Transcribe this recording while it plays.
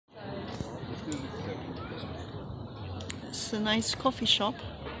It's a nice coffee shop.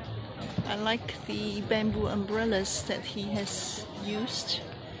 I like the bamboo umbrellas that he has used,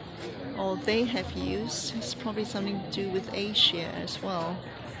 or they have used. It's probably something to do with Asia as well.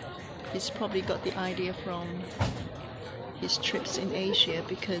 He's probably got the idea from his trips in Asia,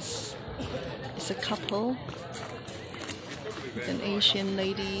 because it's a couple, an Asian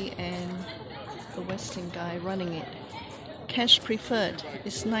lady and a Western guy running it. Cash preferred.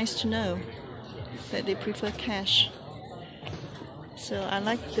 It's nice to know that they prefer cash. So I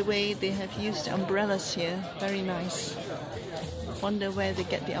like the way they have used umbrellas here. Very nice. Wonder where they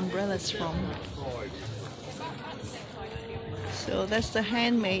get the umbrellas from. So that's the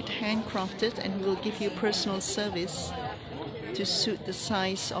handmade, handcrafted, and he will give you personal service to suit the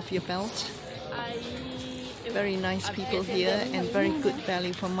size of your belt. Very nice people here and very good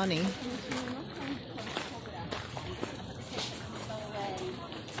value for money.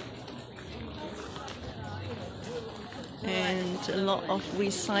 And a lot of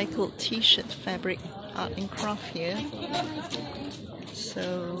recycled t-shirt fabric, art and craft here.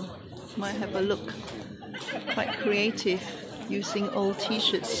 So might have a look. Quite creative, using old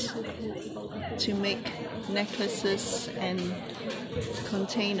t-shirts to make necklaces and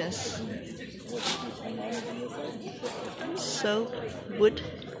containers. Soap, wood,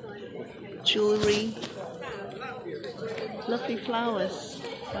 jewelry, lovely flowers.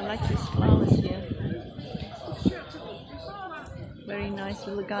 I like these flowers here. Very nice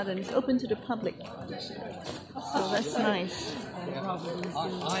little garden. It's open to the public, so that's nice.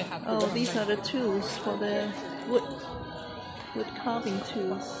 Oh, these are the tools for the wood carving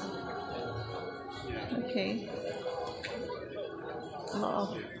tools. Okay, a lot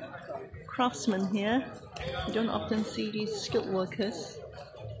of craftsmen here. You don't often see these skilled workers,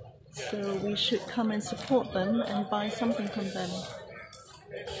 so we should come and support them and buy something from them.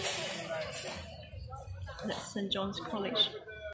 That's St. John's College.